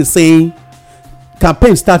INEC is saying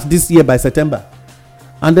campaign starts this year by September,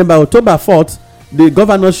 and then by October 4th, the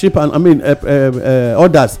governorship and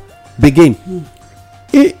orders begin.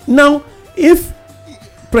 Now, if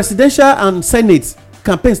presidential and senate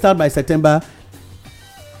campaign start by September,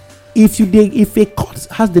 if a court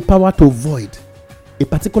has the power to void a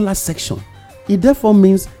particular section, it therefore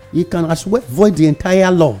means you can as well void the entire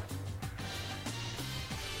law.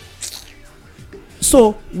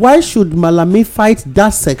 So why should Malami fight that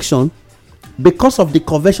section because of the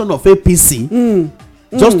convention of APC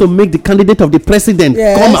just to make the candidate of the president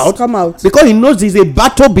come out because he knows there's a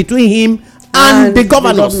battle between him and the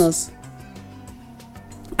governors.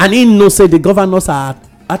 And he knows say the governors are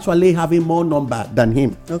actually having more number than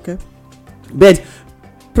him. Okay. But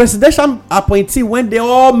presidential appointee when they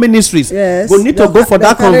all ministries will need to go for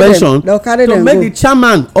that convention to make the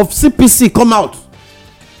chairman of CPC come out.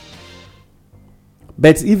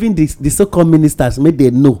 But even the so-called ministers make they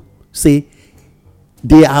know say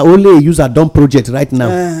they are only a user dump project right now.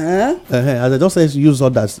 As I just say use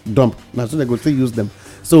others dump. Now so they go still use them.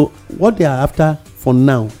 So what they are after for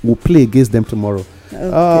now will play against them tomorrow.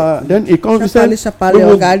 Okay. Then it comes we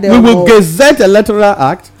will gazette electoral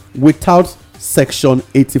act without section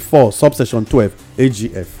 84 subsection 12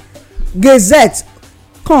 AGF. Gazette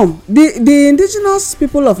come the indigenous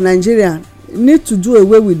people of Nigeria need to do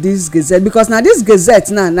away with this gazette because now this gazette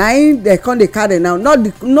now they come dey carry now no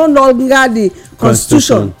longer the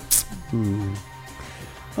constitution.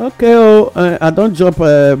 Okay, I don't drop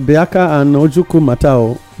Biaka and Ojukwu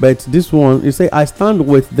Matao, but this one you say I stand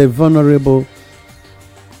with the vulnerable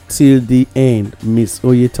till the end. Miss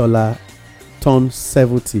Oyetola turned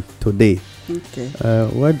 70 today. Okay.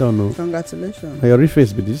 Well done. Congratulations. Your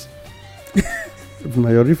reface be this. if na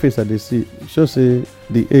your real face I dey see, show say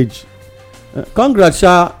the age. Congrats,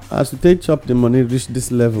 Sha, as you take chop the money reach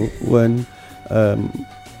this level when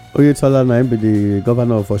Oyetola na him be the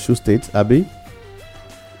governor of Osun State, abi?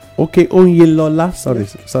 Okay, Onyelola, sorry,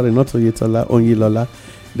 not Oyetola, Onyelola,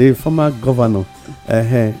 the former governor.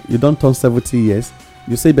 You don't turn 70 years.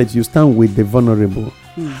 You say that you stand with the vulnerable.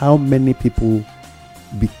 How many people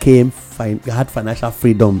had financial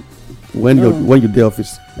freedom when you dey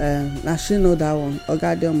office? Na she know that one.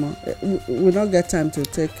 Oga Adeomo, we don't get time to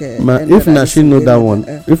take. If na she know that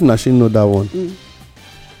one,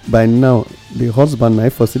 by now the husband na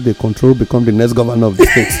for see the control become the next governor of the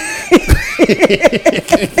state.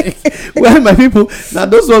 Well, my people, now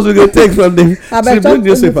those ones we go take from the Tribune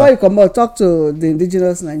newspaper. Before you come out, talk to the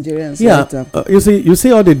indigenous Nigerians. Yeah, you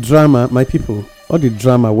see all the drama, my people, all the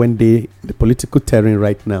drama when the political terrain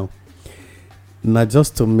right now. Now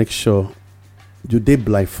just to make sure you dey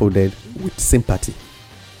blindfolded with sympathy,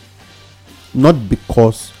 not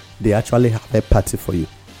because they actually have a party for you.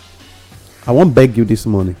 I won't beg you this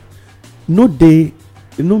morning. No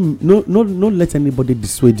let anybody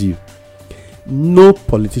dissuade you. No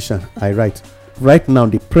politician, right now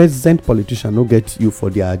the present politician no get you for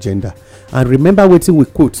their agenda. And remember wetin we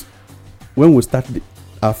quote when we start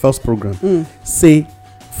our first program. Say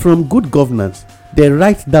from good governance, they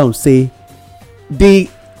write down say the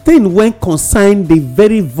thing when concern the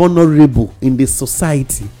very vulnerable in the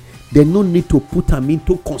society, they no need to put them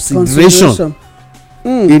into consideration.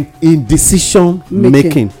 In decision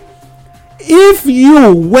making. If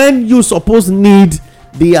you, when you suppose need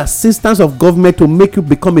the assistance of government to make you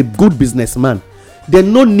become a good businessman, they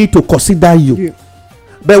no need to consider you.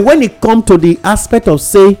 But when it come to the aspect of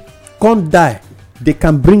say come die, they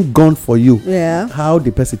can bring gun for you. How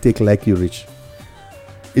the person take like you reach?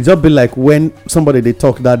 It just be like when somebody they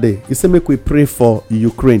talk that day, he say make we pray for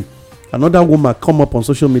Ukraine. Another woman come up on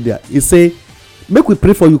social media, he say make we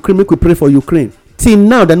pray for Ukraine. Till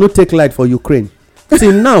now they no take light for Ukraine.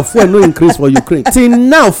 Till now fuel no increase for Ukraine. Till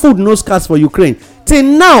now food no scarce for Ukraine. Till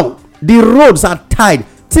now the roads are tied.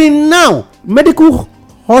 Till now medical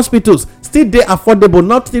hospitals still dey affordable,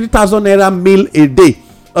 not 3,000 naira meal a day.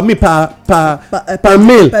 I mean per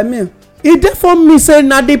meal. It therefore me say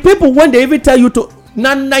na the people when they even tell you to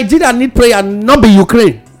na Nigeria need prayer, not be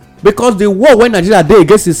Ukraine, because the war when Nigeria dey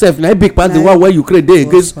against itself na big pass the war when Ukraine dey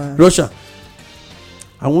against Russia.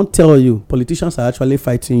 I won't tell you, politicians are actually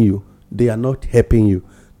fighting you. They are not helping you.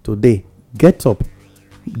 Today, get up,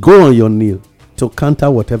 go on your knee to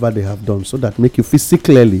counter whatever they have done, so that make you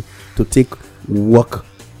physically to take work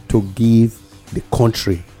to give the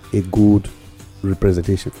country a good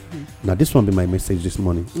representation. Now this one be my message this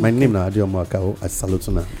morning. My name is Adeomo Akao. I salute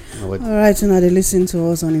you now. All right, so now they listen to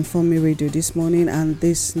us on Inform Me Radio this morning, and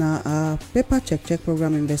this now our paper check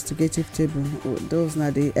program investigative table. Those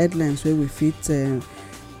now the headlines where we fit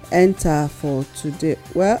enter for today.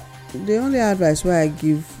 Well, the only advice where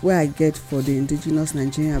I get for the indigenous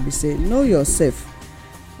Nigerian be say know yourself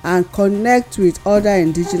and connect with other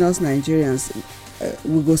indigenous Nigerians.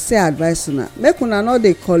 We go say advice una make una no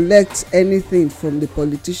dey collect anything from the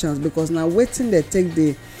politicians, because na wetin dey take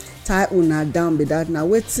dey tie una down be that, na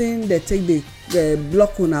wetin dey take dey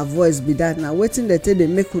block una voice be that, na wetin dey take dey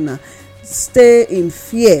make una stay in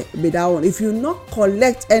fear be that one. If you no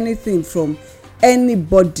collect anything from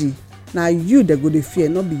anybody, na you dey go dey fear,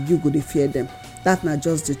 not be you go dey fear them. That na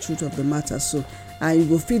just the truth of the matter. So and you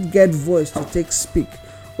go fit get voice to take speak.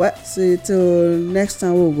 Well, so till next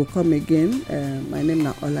time we will come again. My name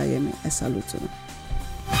is Olayemi. I salute you.